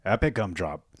Epic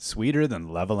Gumdrop, sweeter than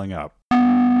leveling up.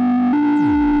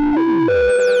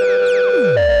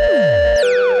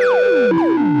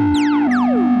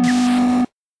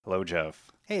 Hello,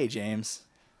 Jeff. Hey, James.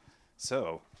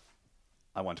 So,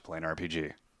 I want to play an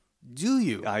RPG. Do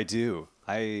you? I do.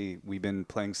 We've been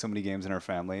playing so many games in our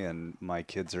family, and my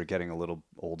kids are getting a little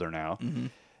older now. Mm-hmm.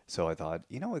 So I thought,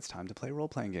 it's time to play a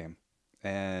role-playing game.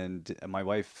 And my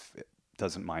wife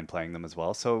doesn't mind playing them as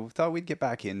well. So thought we'd get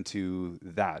back into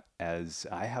that, as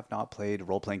I have not played a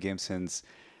role-playing game since,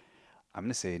 I'm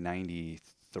going to say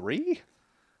 93?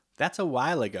 That's a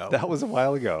while ago. That was a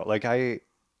while ago.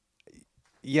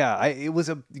 It was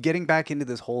getting back into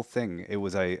this whole thing. It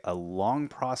was a long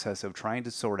process of trying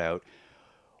to sort out,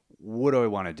 what do I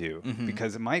want to do? Mm-hmm.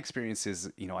 Because my experience is,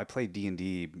 I played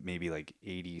D&D maybe like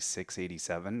 86,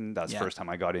 87. That's the first time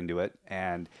I got into it,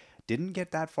 and didn't get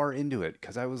that far into it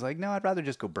because I was like, no, I'd rather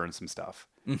just go burn some stuff.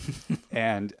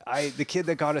 And the kid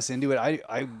that got us into it,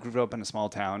 I grew up in a small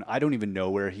town. I don't even know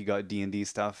where he got D&D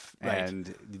stuff. Right.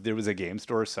 And there was a game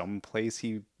store someplace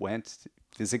he went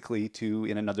physically to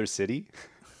in another city.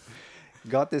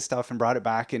 Got this stuff and brought it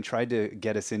back and tried to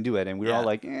get us into it. And we were all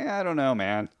like, I don't know,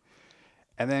 man.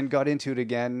 And then got into it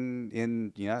again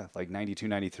in, like 92,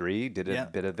 93, did a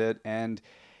bit of it and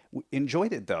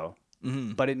enjoyed it though.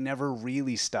 Mm-hmm. But it never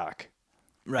really stuck.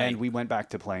 Right. And we went back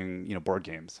to playing, board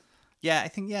games. Yeah, I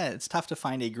think, it's tough to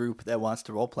find a group that wants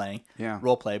to role play,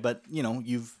 but,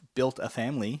 you've built a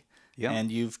family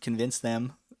and you've convinced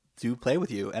them to play with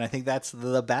you. And I think that's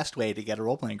the best way to get a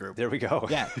role-playing group. There we go.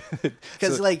 Yeah.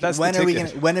 Because when are we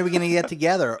going to get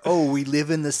together? Oh, we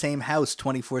live in the same house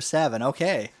 24/7.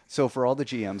 Okay. So for all the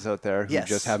GMs out there who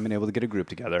just haven't been able to get a group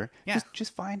together,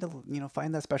 just find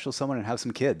find that special someone and have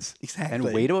some kids. Exactly. And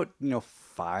wait about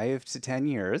 5 to 10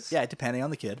 years. Yeah, depending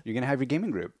on the kid. You're going to have your gaming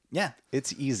group. Yeah.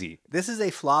 It's easy. This is a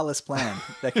flawless plan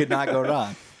that could not go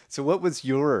wrong. So what was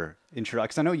your introduction?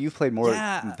 Because I know you've played more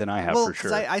than I have, for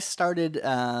sure. I started,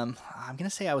 I'm going to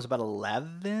say I was about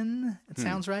 11, it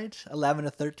sounds right, 11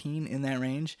 to 13, in that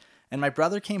range. And my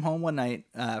brother came home one night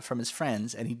from his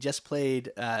friends, and he just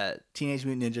played Teenage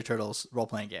Mutant Ninja Turtles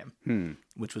role-playing game,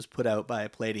 which was put out by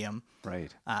Palladium.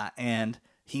 Right. And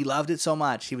he loved it so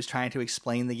much, he was trying to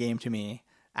explain the game to me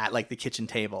at the kitchen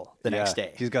table the next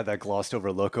day. He's got that glossed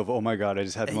over look of, oh my God, I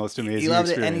just had the most amazing experience. He loved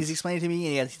experience. it, and he's explaining it to me,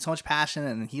 and he had so much passion,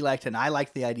 and he liked it, and I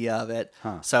liked the idea of it.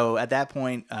 Huh. So at that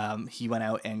point, he went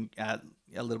out and a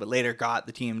little bit later got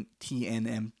the Teenage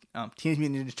Mutant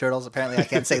Ninja Turtles. Apparently I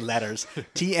can't say letters.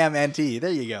 TMNT, there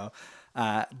you go.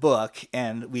 Book,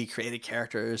 and we created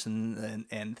characters,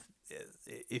 and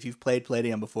if you've played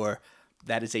Palladium before,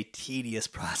 that is a tedious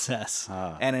process.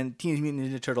 And in Teenage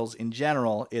Mutant Ninja Turtles in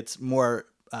general, it's more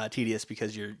tedious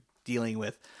because you're dealing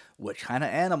with what kind of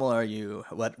animal are you,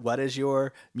 what is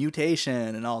your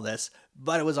mutation, and all this.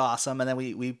 But it was awesome, and then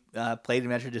we played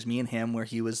Adventure, just me and him, where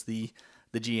he was the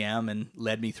GM and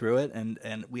led me through it,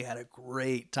 and we had a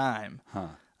great time.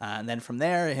 And then from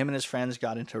there, him and his friends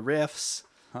got into Rifts,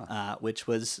 which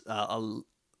was a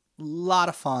lot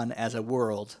of fun as a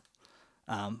world.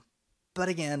 But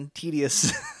again,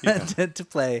 tedious to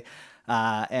play.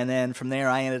 And then from there,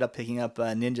 I ended up picking up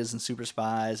Ninjas and Super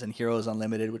Spies and Heroes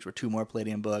Unlimited, which were 2 more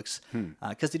Palladium books,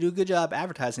 because they do a good job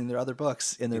advertising their other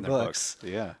books in their books.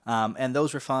 Yeah. And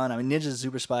those were fun. I mean, Ninjas and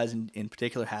Super Spies in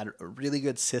particular had a really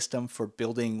good system for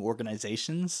building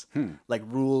organizations, like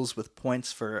rules with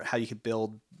points for how you could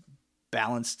build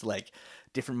balanced,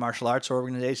 different martial arts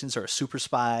organizations, or a super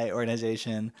spy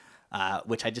organization,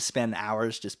 which I just spend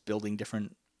hours just building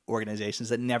different organizations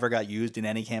that never got used in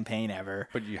any campaign ever.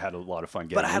 But you had a lot of fun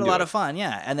getting But I had a into lot it. of fun,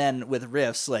 yeah. And then with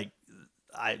Rifts,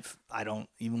 I don't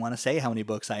even want to say how many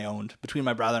books I owned. Between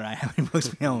my brother and I, how many books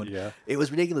we owned. Yeah. It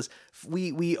was ridiculous.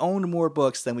 We owned more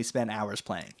books than we spent hours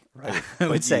playing. Right. I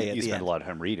would say you spent a lot of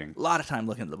time reading. A lot of time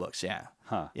looking at the books, yeah.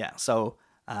 Huh. Yeah, so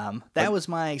that was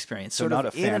my experience. So sort not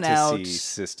of a in and fantasy out.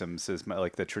 systems as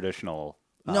like the traditional...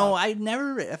 No, I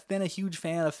never have been a huge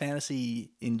fan of fantasy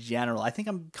in general. I think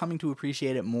I'm coming to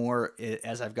appreciate it more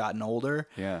as I've gotten older.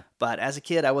 Yeah. But as a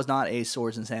kid, I was not a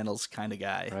swords and sandals kind of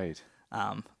guy. Right.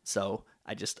 So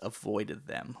I just avoided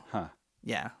them. Huh.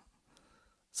 Yeah.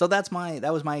 So that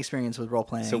was my experience with role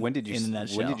playing. So when did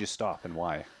you stop and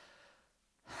why?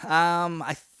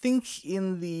 I think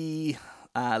in the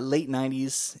late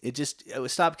 90s, it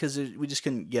was stopped because we just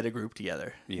couldn't get a group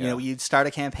together. Yeah. We'd start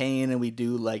a campaign and we'd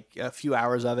do a few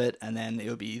hours of it, and then it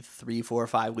would be 3, 4,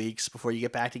 5 weeks before you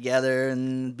get back together,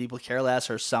 and people care less,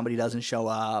 or somebody doesn't show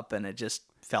up, and it just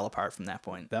fell apart from that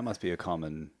point. That must be a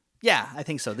common... Yeah, I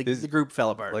think so. The group fell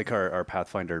apart. Like our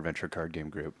Pathfinder adventure card game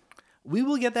group. We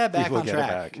will get that back will on get it track.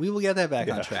 back. We will get that back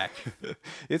on Yeah. track.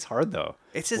 It's hard though.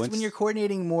 It's just Once- when you're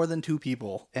coordinating more than two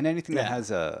people. and anything that Yeah.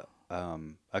 has a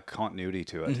continuity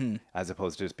to it, as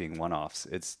opposed to just being one-offs,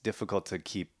 it's difficult to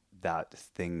keep that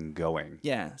thing going.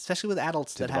 Yeah, especially with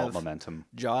adults To that develop have momentum.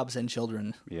 jobs and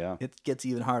children. Yeah. It gets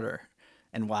even harder.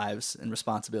 And wives and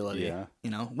responsibility. Yeah. You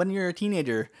know, when you're a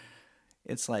teenager,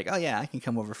 it's like, oh yeah, I can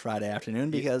come over Friday afternoon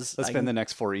because Let's I spend can- the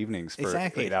next 4 evenings for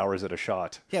Exactly. 8 hours at a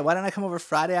shot. Yeah, why don't I come over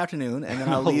Friday afternoon and then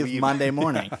I'll I'll leave leave. Monday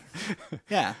morning?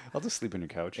 Yeah, I'll just sleep on your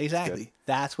couch. It's good. exactly.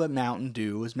 That's what Mountain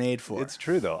Dew was made for. It's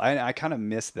true though. I kind of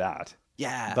miss that.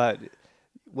 yeah. But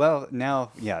well,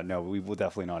 now, yeah, no, we will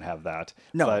definitely not have that.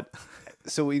 No. But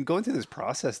so in going through this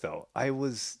process though,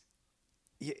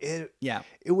 it yeah.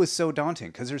 it was so daunting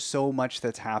because there's so much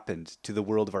that's happened to the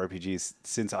world of RPGs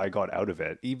since I got out of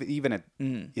it. Even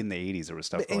in the 80s, there was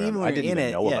stuff And going even on. when I you're didn't in even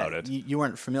it, know yeah, about it. You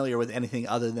weren't familiar with anything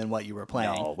other than what you were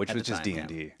playing. No, which at was the just time,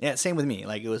 D&D. Yeah, same with me.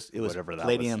 Like it was Whatever that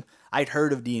Palladium. I'd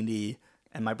heard of D&D,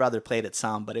 and my brother played it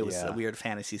some, but it was Yeah. a weird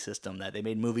fantasy system that they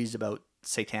made movies about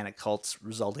satanic cults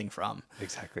resulting from.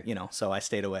 Exactly. You know, so I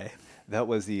stayed away. That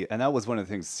was one of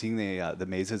the things. Seeing the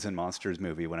Mazes and Monsters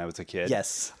movie when I was a kid.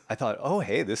 Yes. I thought, oh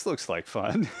hey, this looks like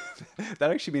fun.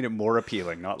 That actually made it more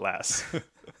appealing, not less.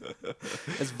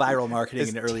 It's viral marketing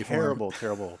It's in early form.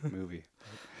 terrible movie.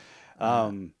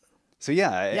 So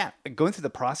yeah, going through the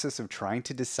process of trying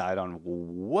to decide on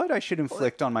what I should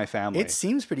inflict on my family. It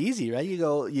seems pretty easy, right?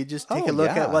 You just take Oh, a look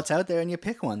yeah. at what's out there and you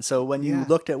pick one. So when you Yeah.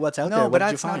 looked at what's out there, no, what but did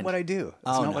you that's find? not what I do.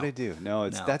 That's Oh, not no. what I do. No,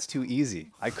 No. that's too easy.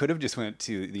 I could have just went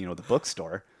to the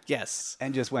bookstore Yes.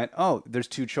 and just went, oh, there's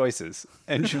two choices.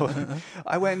 And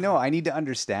I went, no, I need to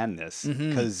understand this Mm-hmm.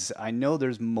 because I know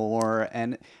there's more.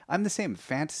 And I'm the same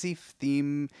fantasy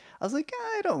theme. I was like,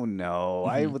 I don't know.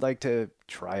 I Mm-hmm. would like to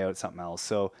try out something else.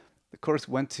 So, of course,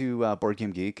 went to Board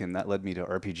Game Geek, and that led me to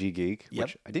RPG Geek, Yep.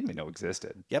 which I didn't even know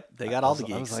existed. Yep, they got all the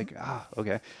I was geeks. like,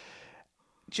 okay.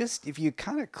 Just if you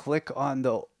kind of click on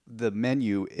the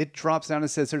menu, it drops down and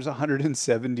says there's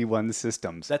 171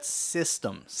 systems. That's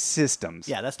systems. Systems.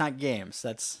 Yeah, that's not games.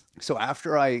 That's So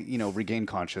after I, regained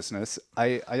consciousness,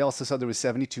 I also saw there was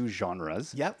 72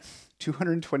 genres, yep.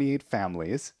 228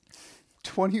 families,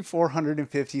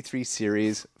 2,453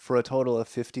 series for a total of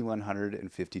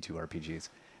 5,152 RPGs.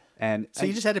 And So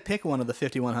you just had to pick one of the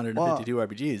 5,152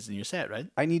 RPGs and you're set, right?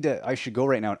 I should go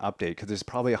right now and update because there's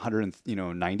probably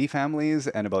 190 families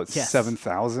and about Yes.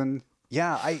 7,000.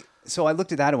 Yeah, so I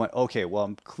looked at that and went, okay, well,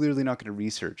 I'm clearly not going to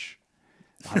research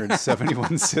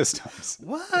 171 systems.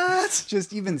 What?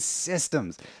 Just even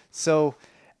systems. So,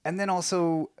 and then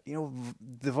also,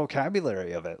 the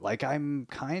vocabulary of it. Like I'm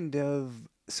kind of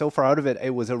so far out of it.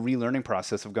 It was a relearning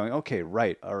process of going, okay,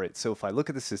 right. All right. So if I look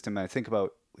at the system and I think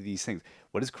about these things,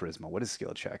 what is charisma? What is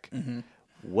skill check?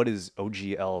 What is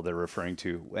OGL they're referring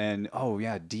to? And oh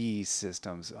yeah, D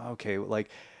systems. Okay. Like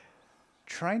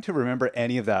trying to remember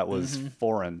any of that was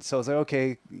foreign. So I was like,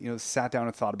 okay, sat down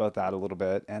and thought about that a little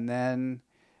bit. And then,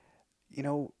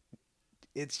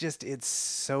 it's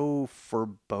so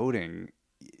foreboding.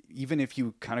 Even if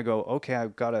you kind of go, okay,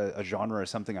 I've got a genre or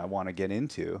something I want to get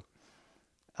into.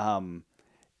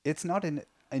 It's not an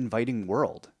inviting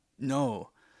world. No.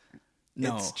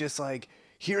 It's just like,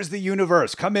 here's the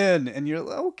universe, come in. And you're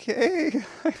like, okay,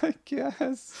 I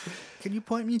guess. Can you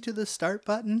point me to the start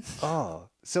button? Oh,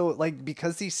 so like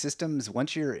because these systems,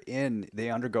 once you're in, they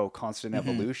undergo constant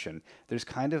evolution. There's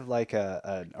kind of like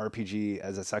an RPG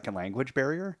as a second language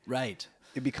barrier. Right.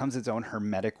 It becomes its own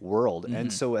hermetic world.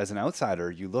 And so as an outsider,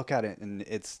 you look at it and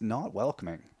it's not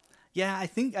welcoming. Yeah,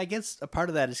 I guess a part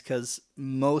of that is because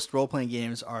most role-playing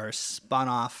games are spun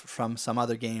off from some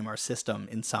other game or system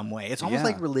in some way. It's almost Yeah.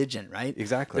 like religion, right?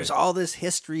 Exactly. There's all this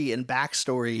history and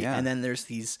backstory, Yeah. and then there's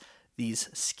these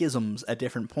schisms at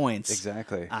different points.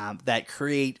 Exactly. That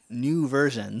create new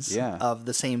versions Yeah. of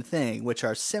the same thing, which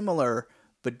are similar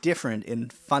but different in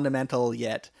fundamental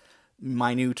yet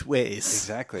minute ways.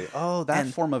 Exactly. Oh, that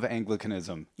form of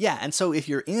Anglicanism. Yeah, and so if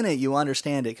you're in it, you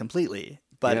understand it completely.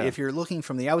 But Yeah. if you're looking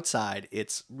from the outside,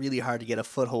 it's really hard to get a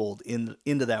foothold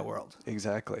into that world.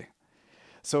 Exactly.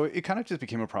 So it kind of just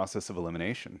became a process of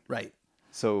elimination. Right.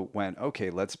 So when,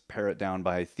 okay, let's pare it down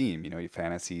by theme,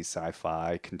 fantasy,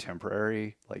 sci-fi,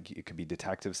 contemporary, like it could be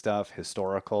detective stuff,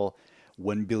 historical,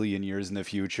 1 billion years in the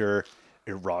future,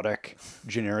 erotic,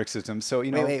 generic systems. So,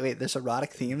 Wait. There's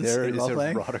erotic themes there in is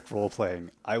role-playing? erotic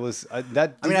role-playing. That I mean,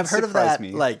 didn't I've heard of surprise that,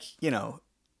 me. like,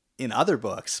 in other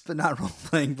books, but not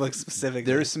role-playing books specifically.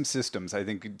 There's some systems, I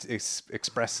think,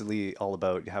 expressly all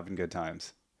about having good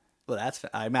times. Well,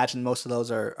 I imagine most of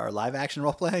those are live action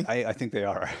role playing. I think they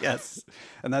are. Yes.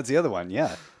 And that's the other one.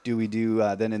 Yeah. Do we do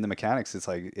then in the mechanics? It's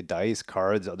like dice,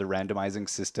 cards, other randomizing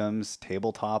systems,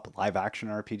 tabletop, live action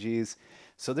RPGs.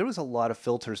 So there was a lot of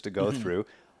filters to go through,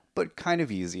 but kind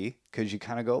of easy because you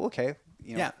kind of go, okay,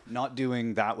 not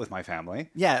doing that with my family.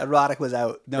 Yeah, erotic was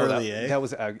out early. That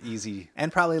was easy.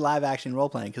 And probably live action role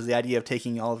playing because the idea of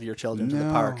taking all of your children to the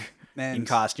park in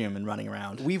costume and running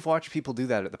around. We've watched people do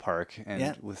that at the park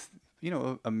and with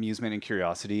amusement and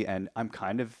curiosity, and I'm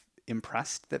kind of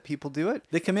impressed that people do it.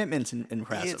 The commitment's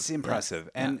impressive. It's impressive,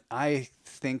 and I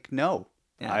think no,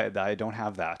 I don't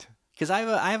have that. Because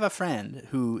I have a friend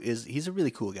he's a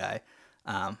really cool guy,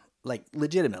 like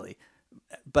legitimately.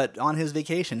 But on his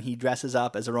vacation, he dresses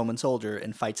up as a Roman soldier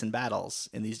and fights in battles,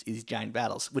 in these giant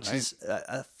battles, which is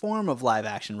a form of live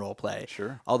action role play.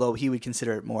 Sure. Although he would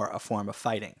consider it more a form of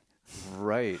fighting.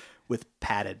 Right. With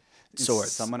padded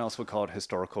swords. Someone else would call it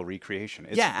historical recreation.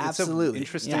 Absolutely. It's an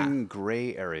interesting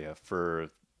gray area for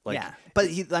but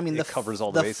it covers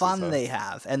all the bases, fun they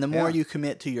have, and the more you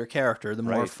commit to your character, the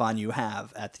more fun you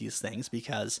have at these things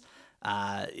because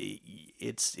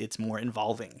it's more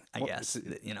involving, I guess.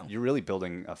 You're really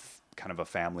building kind of a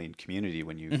family and community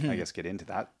when you, I guess, get into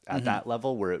that at that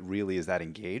level where it really is that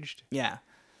engaged. Yeah.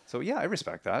 So yeah, I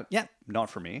respect that. Yeah. Not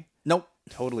for me. Nope.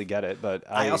 Totally get it, but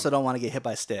I also don't want to get hit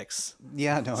by sticks.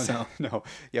 Yeah, no.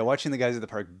 Yeah, watching the guys at the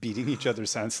park beating each other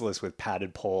senseless with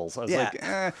padded poles, I was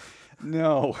like,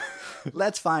 no.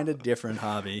 Let's find a different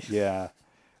hobby. Yeah.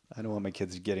 I don't want my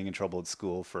kids getting in trouble at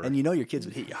school for... And your kids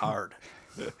would hit you hard.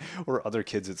 Or other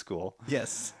kids at school.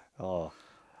 Yes. Oh.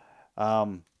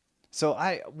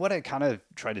 So what I kind of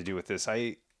tried to do with this,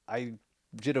 I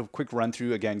did a quick run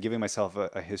through, again, giving myself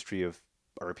a history of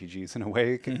RPGs in a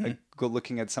way, go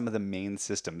looking at some of the main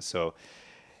systems. So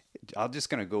I'm just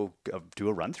going to go do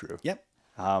a run through. Yep.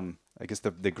 I guess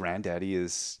the granddaddy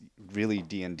is really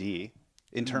D&D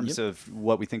in terms of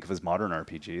what we think of as modern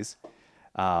RPGs.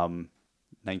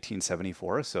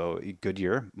 1974, so a good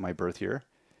year, my birth year.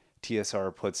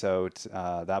 TSR puts out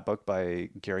that book by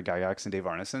Gary Gygax and Dave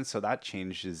Arneson, so that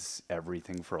changes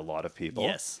everything for a lot of people.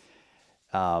 Yes.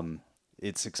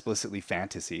 It's explicitly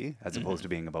fantasy as opposed to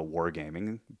being about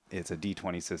wargaming. It's a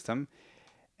D20 system.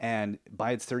 And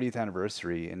by its 30th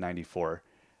anniversary in 94,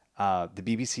 the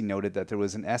BBC noted that there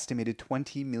was an estimated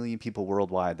 20 million people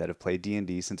worldwide that have played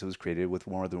D&D since it was created, with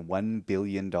more than $1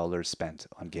 billion spent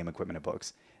on game equipment and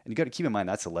books. And you got to keep in mind,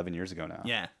 that's 11 years ago now.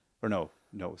 Yeah. Or no,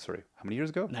 sorry. How many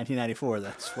years ago? 1994.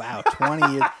 That's, wow,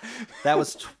 20 years. That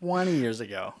was 20 years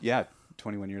ago. Yeah,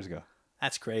 21 years ago.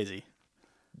 That's crazy.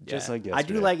 Just like yesterday. I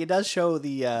do like, it does show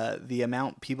the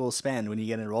amount people spend when you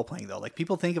get into role playing though. Like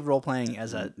people think of role playing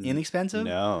as inexpensive.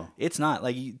 No. It's not.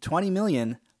 Like 20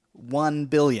 million, 1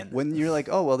 billion. When you're like,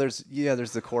 oh well, there's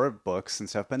the core books and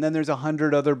stuff, and then there's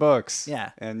 100 other books.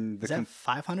 Yeah. And is that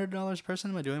 $500 a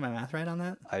person? Am I doing my math right on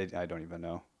that? I don't even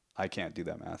know. I can't do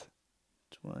that math.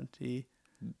 20.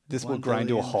 This will grind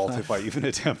to a halt if I even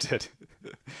attempt it.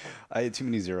 I had too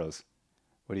many zeros.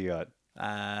 What do you got?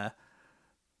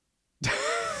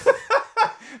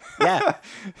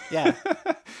 Yeah.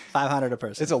 500 a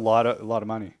person. It's a lot of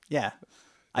money. Yeah.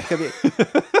 I could be.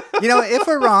 If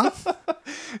we're wrong,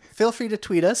 feel free to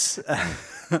tweet us.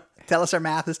 Tell us our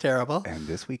math is terrible. And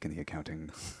this week in the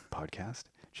accounting podcast,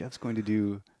 Jeff's going to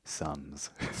do sums.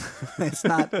 It's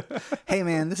not, hey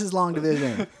man, this is long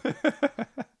division.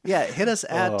 Yeah, hit us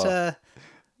at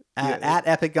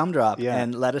Epic Gumdrop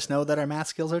and let us know that our math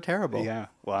skills are terrible. Yeah.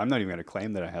 Well, I'm not even going to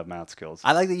claim that I have math skills.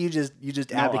 I like that you just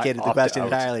advocated the question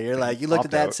entirely. You're like, you looked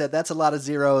at that, said, that's a lot of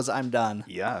zeros. I'm done.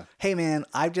 Yeah. Hey man,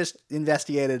 I've just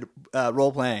investigated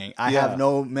role playing. I have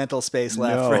no mental space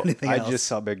left for anything else. I just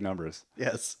saw big numbers.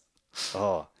 Yes.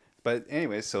 Oh, but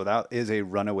anyway, so that is a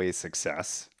runaway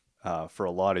success for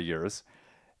a lot of years.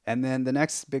 And then the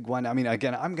next big one, I mean,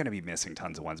 again, I'm going to be missing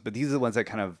tons of ones, but these are the ones that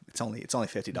kind of... It's only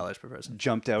 $50 per person.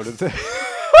 Jumped out of the...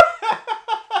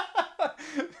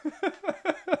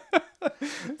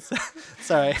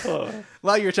 Sorry.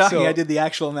 While you were talking, I did the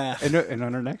actual math. And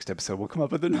on our next episode, we'll come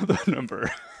up with another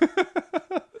number.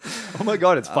 Oh my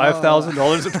God, it's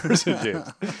 $5,000 a person, James.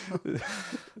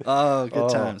 Oh,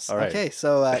 good times. All right. Okay,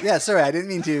 so sorry, I didn't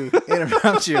mean to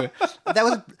interrupt you.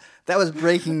 That was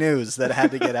breaking news that I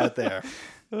had to get out there.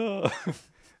 Oh.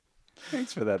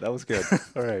 Thanks for that. That was good.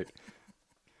 All right.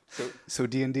 So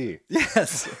D&D.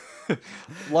 Yes. A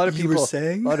lot of people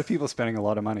spending a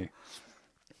lot of money.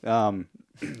 So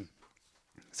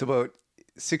about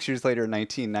 6 years later, in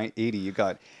 1980, you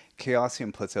got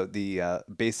Chaosium puts out the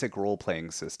basic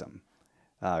role-playing system.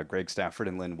 Greg Stafford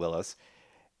and Lynn Willis.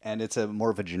 And it's more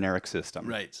of a generic system.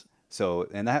 Right. So,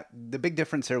 and that the big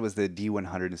difference there was the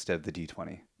D100 instead of the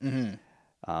D20.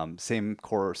 Same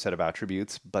core set of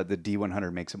attributes, but the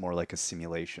D100 makes it more like a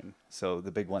simulation. So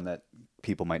the big one that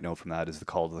people might know from that is the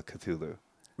Call of the Cthulhu.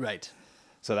 Right.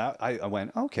 So that I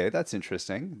went, okay, that's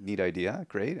interesting, neat idea,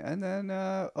 great. And then,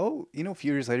 a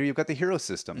few years later, you've got the Hero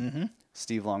system.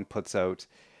 Steve Long puts out,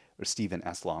 or Stephen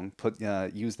S. Long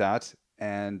used that,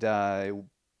 and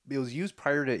it was used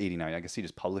prior to '89. I guess he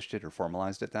just published it or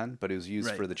formalized it then, but it was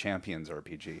used for the Champions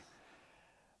RPG.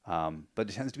 But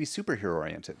it tends to be superhero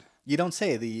oriented. You don't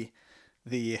say.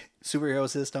 The superhero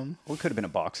system. Well, it could have been a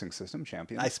boxing system,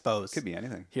 Champions. I suppose. Could be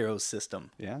anything. Heroes system.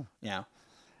 Yeah. Yeah.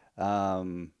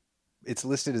 It's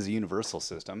listed as a universal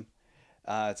system.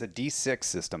 It's a D6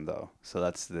 system, though. So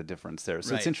that's the difference there.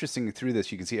 So it's interesting through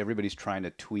this. You can see everybody's trying to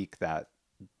tweak that.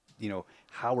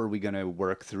 How are we going to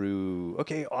work through,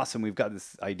 okay, awesome. We've got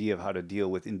this idea of how to deal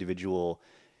with individual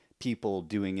people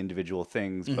doing individual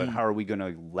things, but how are we going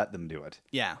to let them do it?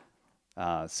 Yeah.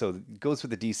 So it goes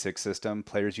with the D6 system.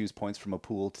 Players use points from a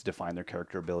pool to define their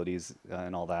character abilities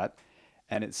and all that.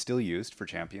 And it's still used for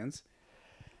Champions.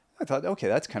 I thought, okay,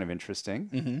 that's kind of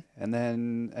interesting. And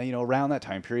then, around that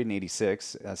time period in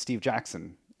 '86, Steve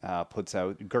Jackson puts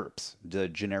out GURPS, the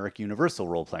Generic Universal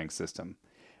Role-Playing System,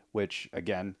 which,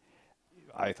 again,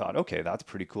 I thought, okay, that's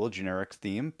pretty cool. Generic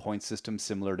theme, point system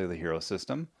similar to the Hero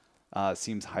system.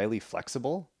 Seems highly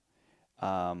flexible.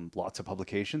 Lots of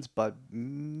publications, but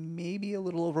maybe a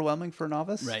little overwhelming for a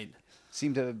novice. Right.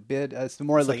 Seemed a bit, as the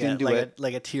more I looked into it.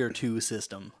 Like a tier 2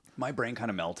 system. My brain kind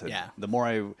of melted. Yeah. The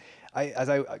more as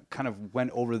I kind of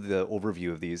went over the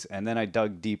overview of these, and then I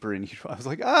dug deeper in, I was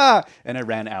like, and I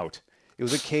ran out. It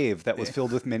was a cave that was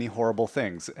filled with many horrible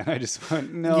things, and I just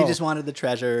went, no. You just wanted the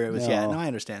treasure. It was, I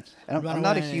understand. And I'm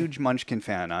not a huge Munchkin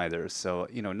fan either, so,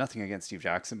 nothing against Steve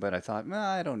Jackson, but I thought,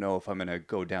 I don't know if I'm going to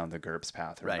go down the GURPS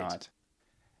path or not.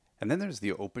 And then there's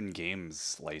the Open Game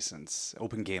license, the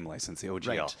OGL.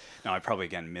 Right. Now, I probably,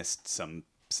 again, missed some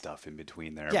stuff in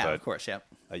between there. Yeah, but, of course, yeah.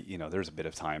 There's a bit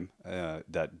of time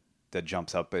that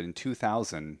jumps up. But in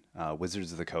 2000,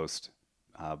 Wizards of the Coast,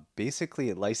 basically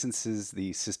it licenses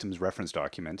the Systems Reference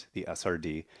Document, the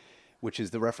SRD, which is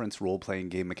the reference role-playing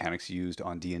game mechanics used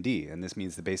on D&D. And this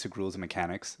means the basic rules and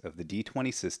mechanics of the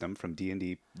D20 system from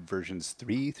D&D versions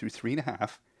 3 through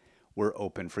 3.5 were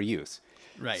open for use.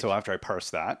 Right. So after I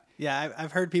parsed that. Yeah,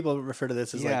 I've heard people refer to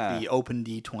this as like the open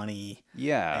D20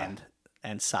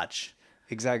 and such.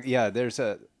 Exactly. Yeah,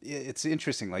 it's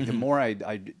interesting. Like the more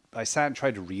I sat and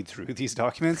tried to read through these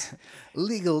documents.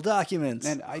 Legal documents.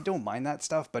 And I don't mind that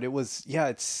stuff, but it was,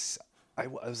 I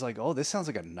was like, oh, this sounds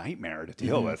like a nightmare to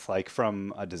deal with. Like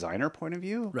from a designer point of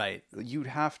view. Right. You'd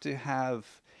have to have,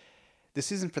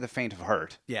 this isn't for the faint of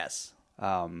heart. Yes.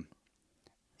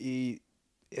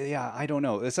 Yeah, I don't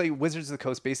know. It's like Wizards of the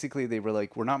Coast. Basically, they were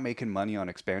like, we're not making money on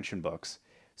expansion books,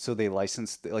 so they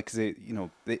licensed. Like, 'cause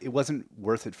it wasn't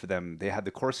worth it for them. They had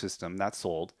the core system that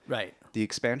sold. Right. The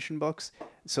expansion books.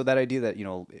 So that idea that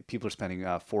people are spending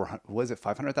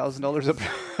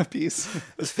 $500,000 a piece. It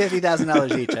was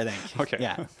 $50,000 each, I think. Okay.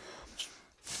 Yeah.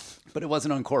 But it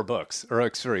wasn't on core books or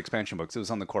expansion books. It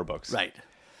was on the core books. Right.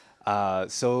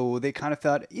 So they kind of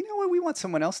thought, we want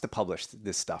someone else to publish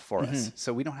this stuff for us.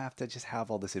 So we don't have to just have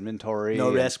all this inventory.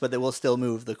 No risk, but they will still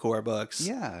move the core books.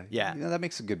 Yeah. Yeah. That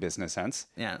makes a good business sense.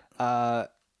 Yeah.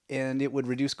 And it would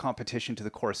reduce competition to the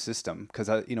core system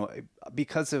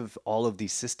because of all of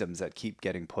these systems that keep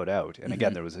getting put out. And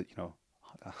again, there was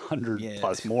 100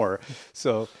 plus more.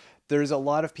 So there's a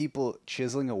lot of people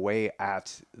chiseling away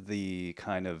at the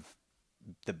kind of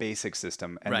the basic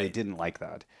system, and they didn't like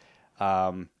that.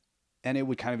 And it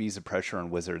would kind of ease the pressure on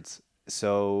Wizards.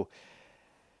 So,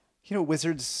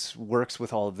 Wizards works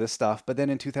with all of this stuff. But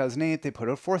then in 2008, they put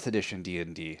out 4th edition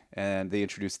D&D, and they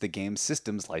introduced the Game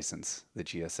Systems License, the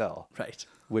GSL. Right.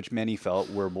 Which many felt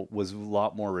was a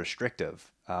lot more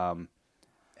restrictive. And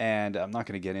I'm not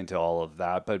going to get into all of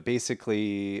that, but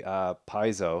basically,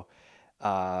 Paizo,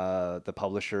 the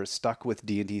publisher, stuck with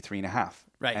D&D 3.5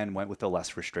 and went with the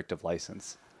less restrictive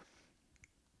license.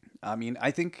 I mean, I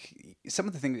think some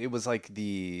of the things, it was like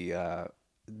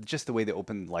just the way the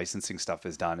open licensing stuff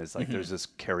is done is like there's this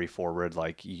carry forward,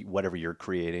 like whatever you're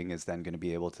creating is then going to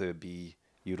be able to be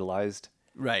utilized.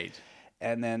 Right.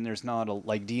 And then there's not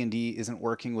like D&D isn't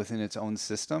working within its own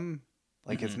system.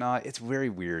 Like it's very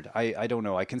weird. I don't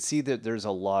know. I can see that there's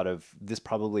a lot of, this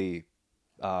probably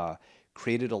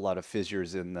created a lot of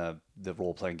fissures in the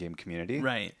role-playing game community.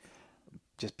 Right.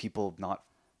 Just people not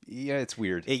Yeah, it's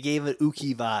weird. It gave an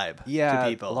Uki vibe Yeah, to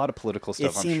people. a lot of political stuff.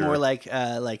 It seemed I'm sure. more like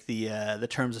the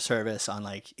terms of service on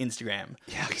like Instagram,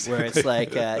 Yeah, where it's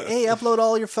like, hey, upload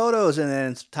all your photos, and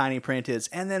then it's tiny print is,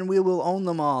 and then we will own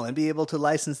them all and be able to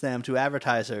license them to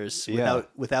advertisers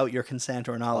without your consent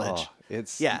or knowledge.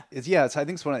 It's Yeah. It's I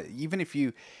think it's even if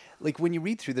you like when you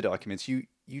read through the documents, you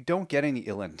don't get any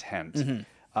ill intent.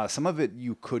 Some of it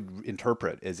you could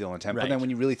interpret as ill intent, but then Right. when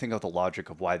you really think of the logic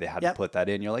of why they had to put that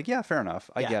in, you're like, yeah, fair enough.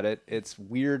 I get it. It's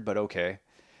weird, but okay.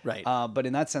 Right. But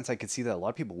in that sense, I could see that a lot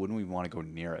of people wouldn't even want to go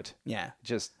near it. Yeah.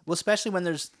 Just Well, especially when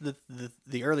there's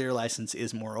the earlier license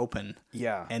is more open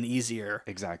yeah, and easier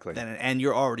exactly, and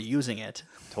you're already using it,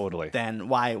 totally, then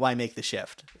why make the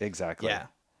shift? exactly. Yeah.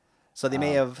 So they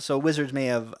may have Wizards may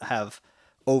have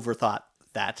overthought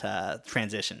that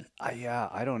transition.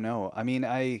 I don't know. I mean,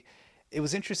 it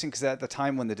was interesting because at the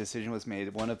time when the decision was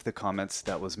made, one of the comments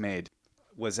that was made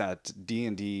was that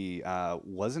D&D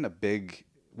wasn't a big.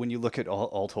 When you look at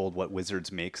all told what Wizards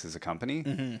makes as a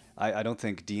company, I don't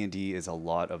think D&D is a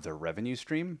lot of their revenue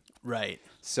stream. Right.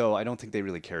 So I don't think they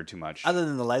really cared too much. Other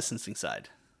than the licensing side.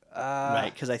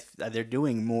 Right, because they're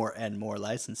doing more and more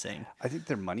licensing. I think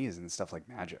their money is in stuff like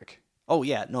Magic. Oh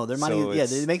yeah, no, their money. So Yeah,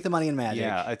 it's- they make the money in Magic.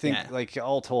 Yeah, I think Yeah. like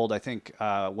all told, I think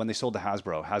when they sold to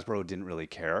Hasbro didn't really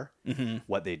care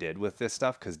what they did with this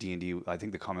stuff because D&D. I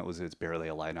think the comment was it's barely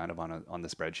a line item on the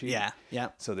spreadsheet. Yeah, yeah.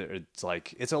 So it's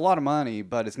like it's a lot of money,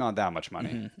 but it's not that much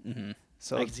money.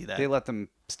 So I can see that. they let them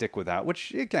stick with that,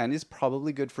 which again is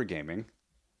probably good for gaming.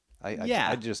 Yeah.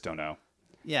 I just don't know.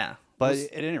 Yeah. But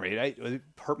at any rate, it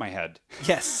hurt my head.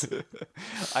 Yes,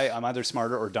 I'm either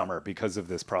smarter or dumber because of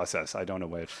this process. I don't know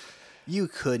which. you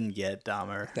couldn't get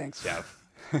dumber. Thanks, Jeff.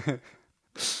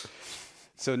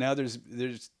 So now there's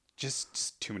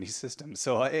just too many systems.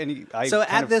 So So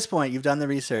at this point, you've done the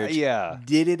research. Yeah.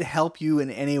 Did it help you in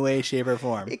any way, shape, or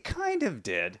form? it kind of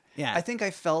did. Yeah. I think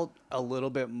I felt a little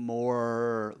bit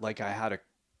more like I had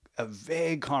a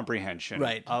vague comprehension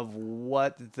Right. of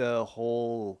what the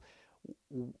whole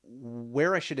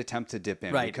where I should attempt to dip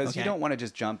in Right, because you okay. don't want to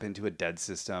just jump into a dead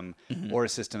system or a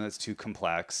system that's too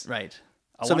complex. Right.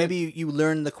 I So wanna- maybe you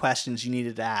learned the questions you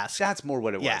needed to ask. That's more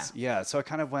what it Yeah. was. Yeah. So I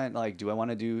kind of went like, do I want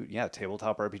to do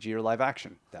tabletop RPG or live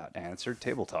action? That answered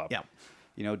tabletop. Yeah.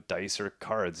 You know, dice or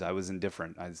cards. I was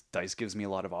indifferent. Dice gives me a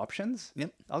lot of options.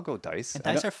 Yep. I'll go dice. And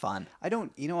I dice don't- are fun. I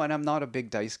don't, and I'm not a big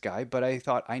dice guy, but I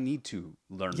thought I need to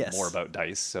learn Yes. more about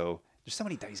dice. So there's so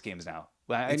many dice games now.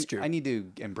 It's true. I need to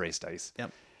embrace dice.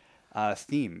 Yep.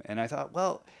 Theme. And I thought,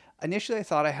 well, initially I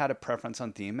thought I had a preference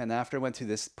on theme. And after I went through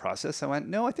this process, I went,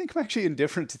 no, I think I'm actually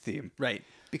indifferent to theme. Right.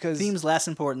 Because Theme's less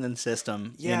important than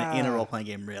system in a Yeah. role playing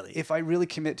game, really. if I really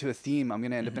commit to a theme, I'm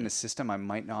going to end up in a system I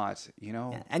might not,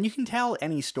 And you can tell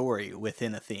any story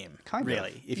within a theme, Kind of,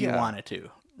 really, if you yeah. wanted to,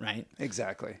 right?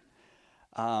 Exactly.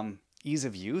 Ease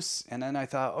of use. And then I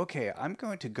thought, okay, I'm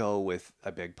going to go with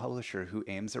a big publisher who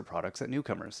aims their products at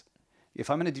newcomers. If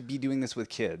I'm going to be doing this with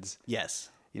kids, Yes.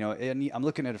 and I'm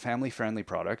looking at a family-friendly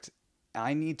product,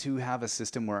 I need to have a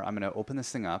system where I'm going to open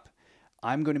this thing up.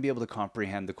 I'm going to be able to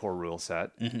comprehend the core rule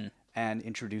set and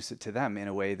introduce it to them in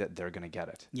a way that they're going to get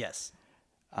it. Yes.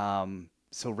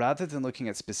 So rather than looking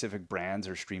at specific brands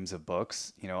or streams of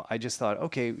books, I just thought,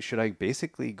 okay, should I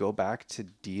basically go back to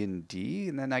D&D?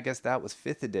 And then I guess that was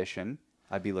 5th edition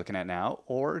I'd be looking at now.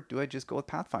 Or do I just go with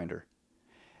Pathfinder?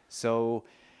 So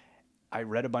I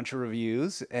read a bunch of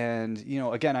reviews and,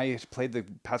 again, I played the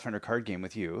Pathfinder card game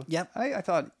with you. Yep. I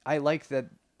thought I liked that.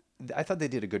 I thought they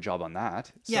did a good job on that.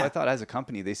 So Yeah. I thought as a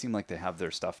company, they seem like they have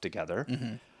their stuff together.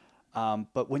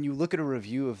 But when you look at a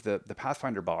review of the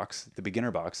Pathfinder box, the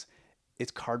beginner box, it's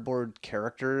cardboard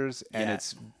characters and Yeah.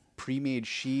 it's pre-made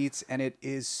sheets and it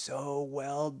is so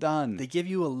well done. They give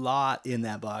you a lot in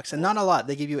that box. And not a lot.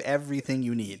 They give you everything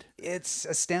you need. It's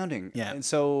astounding. Yeah. And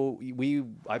so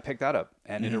I picked that up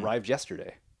and it arrived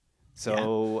yesterday.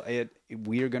 So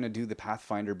we are going to do the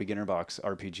Pathfinder beginner box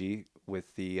RPG with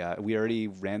we already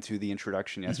ran through the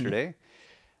introduction yesterday.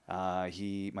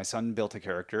 My son built a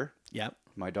character. Yep.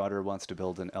 My daughter wants to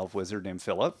build an elf wizard named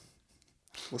Philip.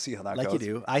 We'll see how that Like goes.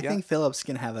 you do. I think Phillips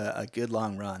can have a good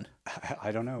long run.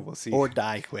 I don't know. We'll see. Or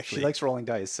die quickly. She likes rolling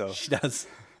dice, so She does.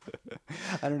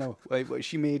 I don't know.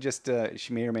 She may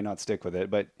or may not stick with it.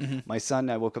 But my son,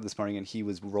 I woke up this morning and he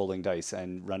was rolling dice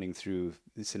and running through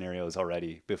the scenarios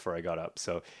already before I got up.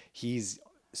 So he's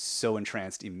so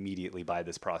entranced immediately by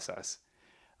this process.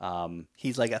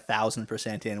 He's like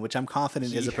 1,000% in, which I'm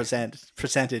confident is a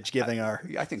percentage given our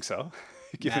I think so.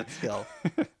 math skill.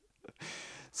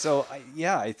 So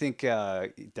I think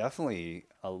definitely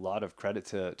a lot of credit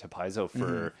to Paizo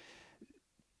for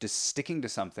just sticking to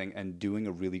something and doing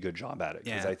a really good job at it.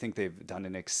 Because Yeah. I think they've done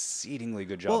an exceedingly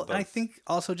good job. Well, of- I think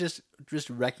also just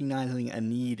recognizing a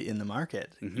need in the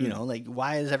market. You know, like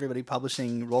why is everybody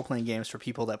publishing role playing games for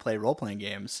people that play role playing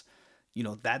games? You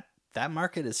know, that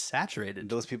market is saturated.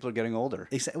 those people are getting older.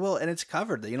 Well, and it's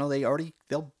covered. You know,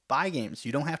 they'll buy games.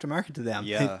 You don't have to market to them.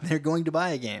 Yeah. They're going to buy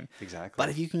a game. Exactly. But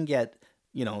if you can get,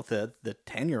 you know, the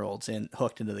 10-year-olds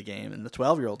hooked into the game and the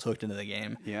 12-year-olds hooked into the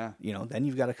game, Yeah. you know, then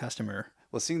you've got a customer.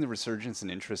 Well, seeing the resurgence and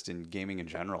interest in gaming in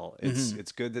general, Mm-hmm.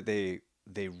 it's good that they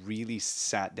really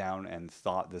sat down and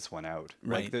thought this one out.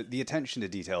 Right. Like the attention to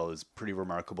detail is pretty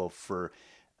remarkable for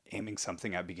aiming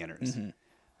something at beginners. Mm-hmm.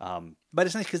 But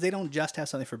it's nice because they don't just have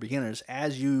something for beginners.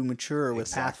 As you mature with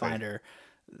Exactly. Pathfinder,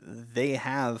 they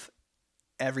have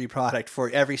every product for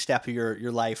every step of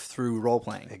your life through role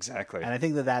playing. Exactly. And I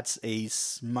think that's a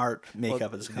smart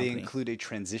makeup of this They company. include a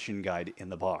transition guide in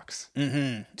the box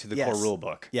to the Yes. core rule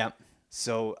book. Yeah.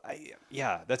 So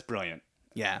that's brilliant.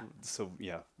 Yeah. So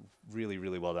yeah, really,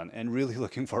 really well done, and really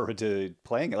looking forward to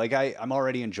playing it. Like I'm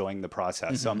already enjoying the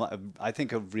process. So I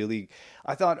think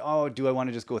I thought, oh, do I want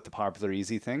to just go with the popular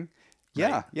easy thing? Yeah,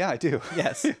 Right. yeah, I do.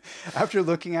 Yes. After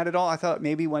looking at it all, I thought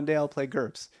maybe one day I'll play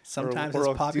GURPS. Sometimes or it's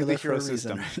I'll do popular the for a hero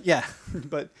reason. Yeah.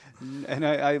 But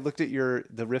I looked at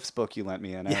the Rifts book you lent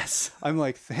me, and Yes. I'm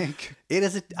like, thank It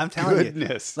is. I'm telling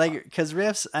goodness. you, like, because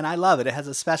riffs, and I love it. It has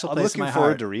a special I'm place in looking my forward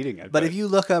heart. to reading it. But if you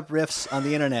look up riffs on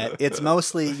the internet, it's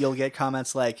mostly you'll get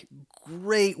comments like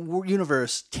 "great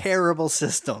universe, terrible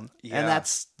system," Yeah. and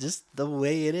that's just the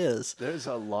way it is. there's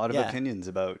a lot of Yeah. opinions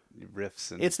about Rifts,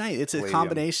 and It's nice. It's a Palladium.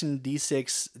 combination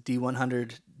D6,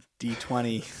 D100,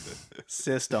 D20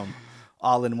 system,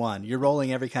 all in one. You're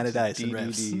rolling every kind of dice in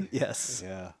riffs. DDD. Yes.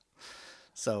 Yeah.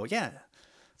 So yeah,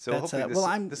 So That's,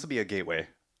 hopefully this will be a gateway.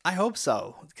 I hope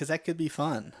so because that could be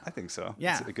fun. I think so.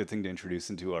 Yeah. It's a good thing to introduce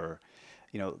into our,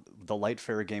 the light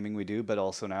fare gaming we do, but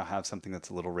also now have something that's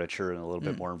a little richer and a little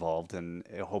bit more involved, and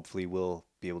hopefully we'll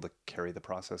be able to carry the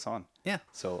process on. Yeah.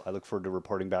 So I look forward to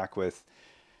reporting back with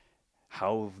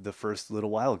how the first little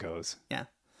while goes. Yeah.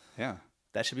 Yeah,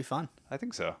 That should be fun. I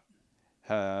think so.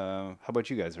 How about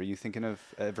you guys? Are you thinking of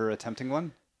ever attempting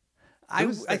one? I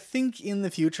was I think in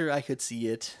the future I could see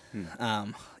it.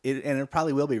 And it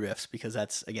probably will be riffs because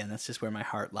that's just where my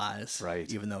heart lies.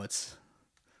 Right. Even though it's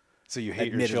So you hate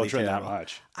your admittedly children terrible. that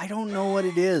much? I don't know what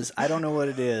it is. I don't know what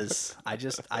it is. I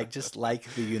just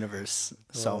like the universe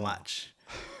so much.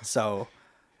 So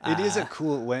It is a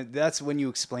cool that's when you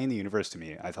explain the universe to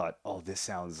me. I thought, oh, this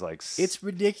sounds like it's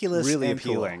ridiculous. really and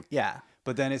cool. appealing. Yeah.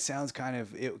 But then it sounds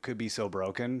it could be so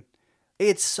broken.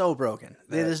 It's so broken.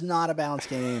 It is not a balanced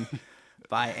game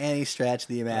by any stretch of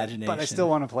the imagination. But I still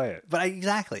want to play it. But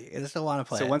exactly. I still want to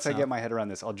play So it. once I get my head around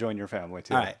this, I'll join your family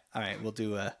too. All right.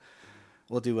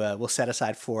 We'll set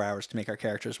aside 4 hours to make our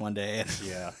characters one day.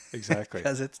 Yeah, exactly.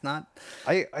 Because it's not.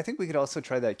 I think we could also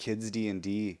try that kids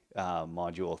D&D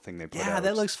module thing they put out. Yeah,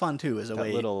 that looks fun too. As a that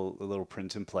way. little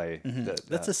print and play.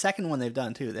 That's the second one they've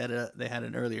done too. They had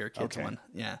an earlier kids Okay. one.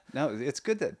 Yeah. No, it's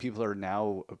good that people are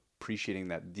now appreciating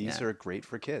that these Yeah. are great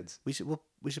for kids. We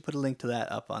should put a link to that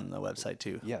up on the website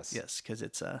too. Yes. Yes, because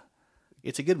it's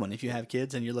a good one if you have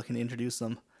kids and you're looking to introduce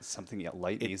them. Something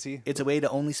light and easy. It's a way to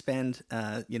only spend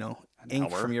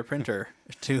ink hour. from your printer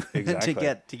to Exactly.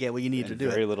 to get what you need to in do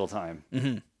very it. little time.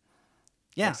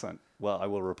 Yeah. Excellent. Well, I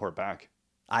will report back.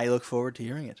 I look forward to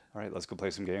hearing it. All right, let's go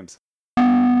play some games.